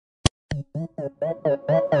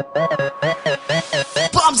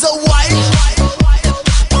Bombs away.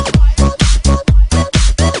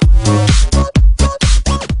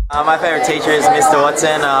 My favourite teacher is Mr.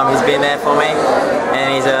 Watson. He's been there for me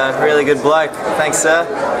and he's a really good bloke. Thanks, sir.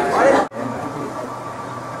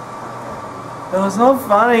 That was not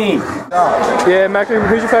funny. Yeah, Macri,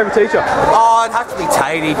 who's your favourite teacher? Oh, it'd have to be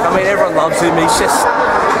Tatey. I mean, everyone loves him. He's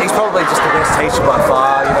probably just the best teacher by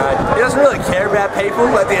far, you know. He doesn't really care about people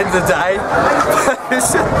at the end of the day.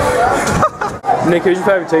 Nick, who's your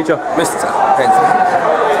favourite teacher? Mr.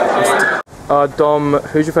 Benson. Dom,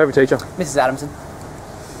 who's your favourite teacher? Mrs. Adamson.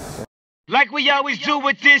 Like we always do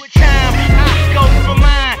with this time, I go for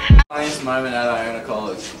mine. Funniest moment at Iona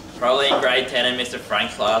College. Probably in grade 10 in Mr.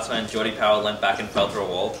 Frank's class when Geordie Powell leant back and fell through a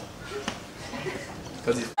wall.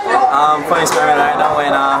 Funniest moment I know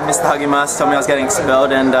when Mr. Huggy Mas told me I was getting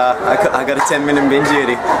expelled and I got a 10-minute bin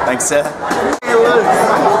duty. Thanks, sir.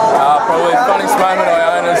 Probably the funniest moment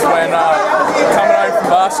I own is when coming home from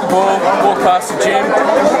basketball, walk past the gym,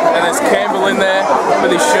 and there's Campbell in there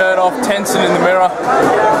with his shirt off, tensing in the mirror.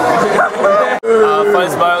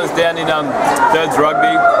 Funniest moment was down in thirds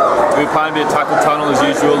rugby. We were playing a bit of tackle tunnel as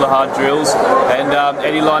usual, the hard drills, and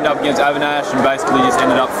Eddie lined up against Avinash and basically just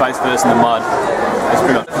ended up face first in the mud. That's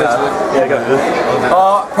pretty much Yeah, go ahead.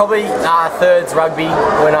 Oh, probably thirds rugby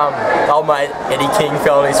when old mate Eddie King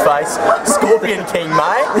fell on his face. Scorpion King,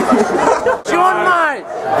 mate. John, mate.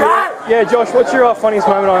 Yeah, Josh, what's your funniest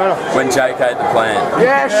moment at Iona? When Jake ate the plant.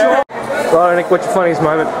 Yeah, sure. Right, Nick, what's your funniest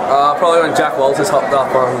moment? Probably when Jack Walters hopped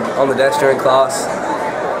up on the desk during class,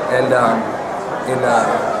 and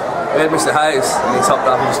we had Mr. Hayes, and he's hopped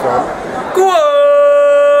up and just gone, "Go on!"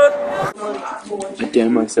 I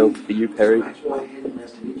damn myself for you, Perry.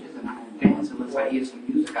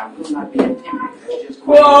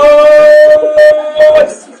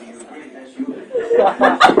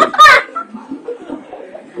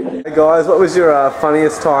 Hey guys, what was your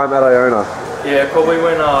funniest time at Iona? Yeah, probably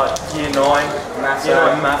when year 9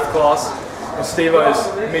 math class, and Steve-O's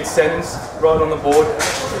mid-sentence, right on the board,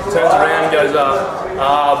 turns around and goes,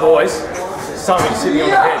 boys, something's sitting on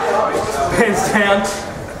the head. Bends down,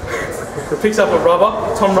 picks up a rubber.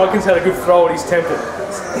 Tom Rudkins had a good throw at his temple.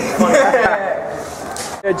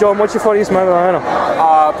 Yeah, John, what's your funniest moment at Iona?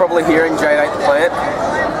 Probably hearing Jade ate the plant.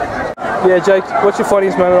 Yeah, Jake, what's your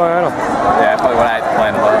funniest moment at Iona? Yeah, probably when I ate the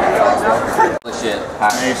plant a lot. Shit.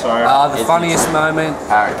 The funniest moment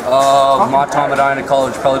of my time at Iona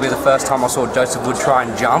College would probably be the first time I saw Joseph Wood try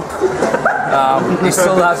and jump. He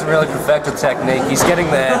still hasn't really perfected technique. He's getting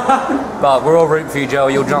there, but we're all rooting for you,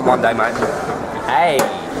 Joey. You'll jump one day, mate. Hey.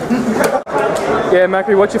 Yeah,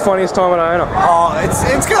 Macri, what's your funniest time at Iona? Oh,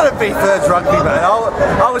 it's got to be thirds rugby, mate.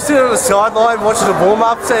 I was sitting on the sideline watching the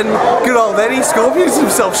warm-ups, and good old Eddie scorpions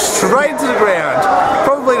himself straight into the ground.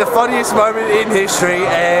 Probably the funniest moment in history,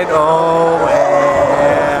 and oh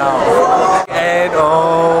wow. And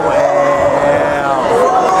oh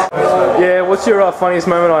wow. Yeah, what's your funniest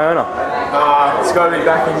moment at Iona? It's got to be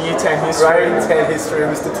back in year 10 history. Grade 10 history,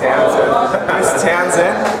 Mr. Townsend. Mr.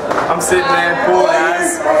 Townsend, I'm sitting there, bored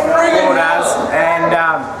as, and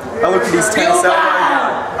I look at his tennis elbow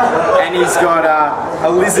guard, and he's got a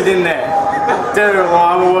lizard in there. Dead or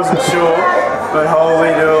alive, I wasn't sure, but holy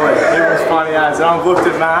dooly, it was funny as. And I've looked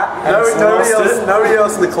at Matt, and Nobody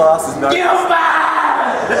else in the class has noticed.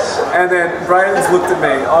 and then Braden's looked at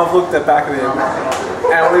me, I've looked at back at him,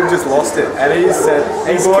 and we've just lost it. And he said,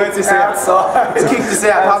 he's kicked us outside. He's kicked us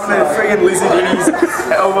out, having a friggin' lizard in his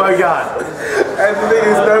elbow guard. And the thing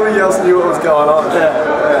is, nobody else knew what was going on.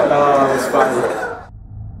 Yeah. Oh, it was funny.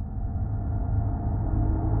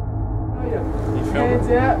 Hands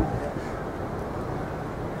out.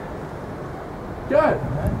 Go.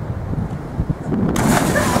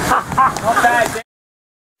 Not bad.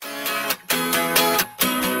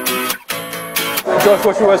 Josh,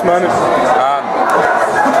 what's your worst moment?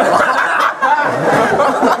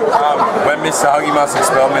 When Mr. Huggy must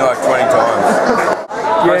expelled me like 20 times.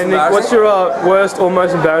 Yeah, Nick, what's your worst or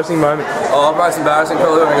most embarrassing moment? Oh, most embarrassing,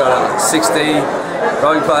 probably when we got 60,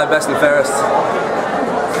 rugby player, best and fairest.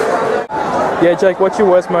 Yeah, Jake, what's your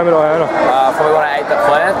worst moment at Iona? Probably when I ate that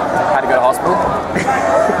plant, had to go to hospital.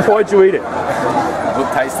 Why'd you eat it? It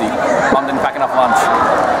looked tasty. Mum didn't pack enough lunch.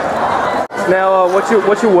 Now, what's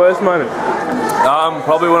your worst moment?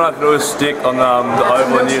 Probably when I threw a stick on the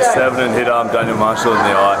oval in year 7 and hit Daniel Marshall in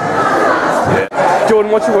the eye. Yeah.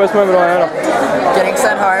 Jordan, what's your worst moment at Iona? Getting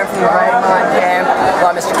sent home from the grade 9 camp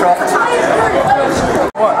by Mr. Croft.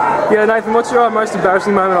 What? Yeah, Nathan, what's your most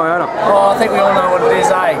embarrassing moment at Iona? Oh, I think we all know what it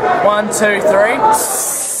is, eh? 1, 2, 3.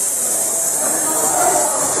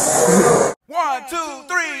 1, 2,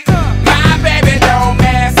 3. My baby don't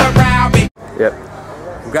mess around me. Yep.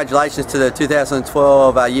 Congratulations to the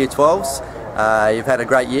 2012 Year 12s. You've had a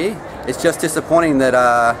great year. It's just disappointing that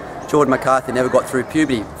Jordan McCarthy never got through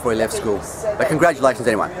puberty before he left school. But congratulations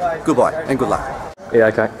anyway. Goodbye and good luck. Yeah,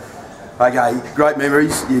 okay. Okay, great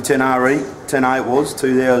memories. Year 10 RE, 10A it was,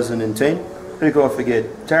 2010. Who could I forget?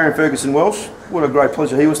 Taryn Ferguson Welsh, what a great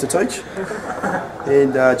pleasure he was to teach.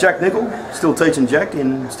 And Jack Nickel, still teaching Jack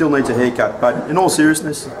and still needs a haircut. But in all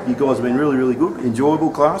seriousness, you guys have been really, really good,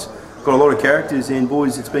 enjoyable class. Got a lot of characters, and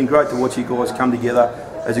boys, it's been great to watch you guys come together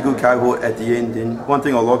as a good cohort at the end. And one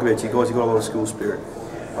thing I like about you guys, you've got a lot of school spirit.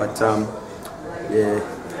 But yeah,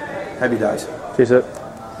 happy days. Cheers, sir.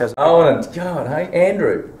 Owen and God, hey,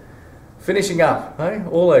 Andrew, finishing up, hey?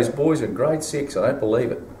 All those boys in grade 6, I don't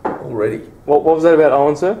believe it, already. What was that about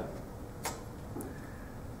Owen, sir?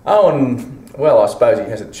 Owen, well, I suppose he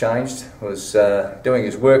hasn't changed, was doing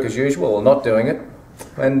his work as usual, or not doing it.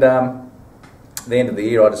 And at the end of the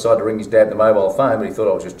year I decided to ring his dad the mobile phone, but he thought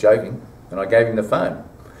I was just joking, and I gave him the phone.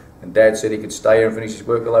 And Dad said he could stay here and finish his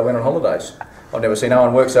work while they went on holidays. I've never seen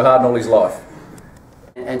Owen work so hard in all his life.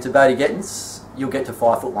 And to Bodie Gettins, you'll get to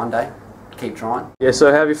 5 foot one day. Keep trying. Yeah, so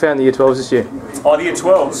how have you found the Year 12s this year? Oh, the Year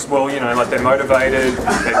 12s, well, you know, like they're motivated,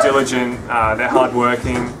 they're diligent, they're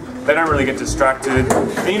hard-working, they don't really get distracted.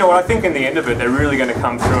 And you know what, I think in the end of it, they're really going to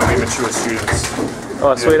come through and be mature students.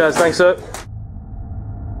 Alright, sweet as, thanks, sir.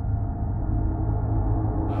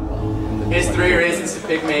 Here's 3 reasons to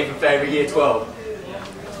pick me for favourite Year 12.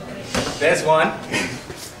 There's 1,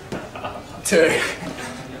 2,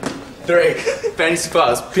 3. Fantasy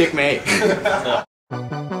class, pick me.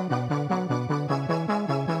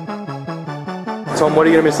 Tom, what are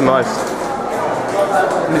you going to miss the most?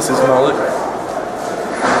 Mrs. Mullet.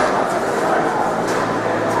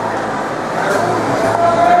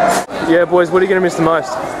 Yeah, boys, what are you going to miss the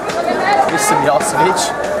most? Mr. Milosevic.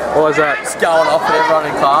 Why is that? Just going off at everyone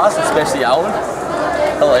in class, especially Owen.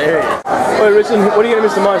 Hilarious. Wait, Richard, what are you going to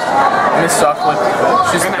miss the most? Miss Suckwood.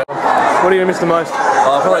 She's the What are you going to miss the most?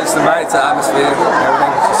 probably just the mates, the atmosphere,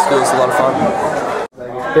 everything. It's just feels a lot of fun.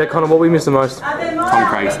 Yeah, Connor, what will you miss the most? Tom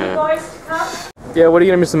Craig's hair. Yeah, what are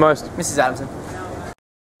you going to miss the most? Mrs. Adamson.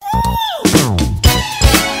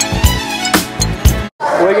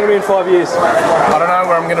 Where are you going to be in 5 years? I don't know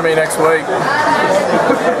where I'm going to be next week.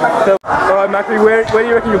 Alright, Macri, where do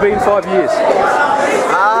you reckon you'll be in 5 years?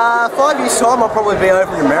 5 years time I'll probably be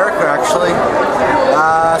over in America actually,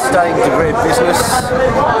 studying a degree of business.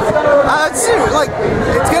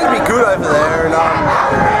 It's going to be good over there, and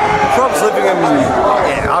Rob's living in,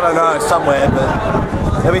 I don't know, somewhere, but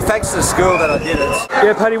it'll be thanks to the school that I did it.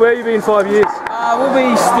 Yeah, Paddy, where will you be in 5 years? We'll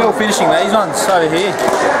be still finishing these ones over here,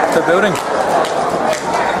 the building.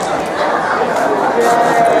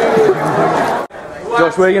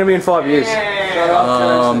 Josh, where are you going to be in 5 years?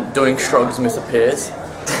 Doing Strogs with the Pears.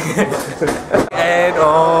 And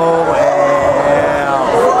oh well.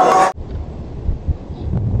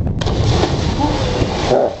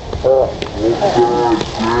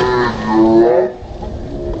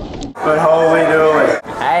 But how are we doing?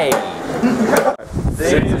 Hey.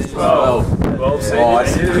 12. 12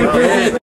 seniors.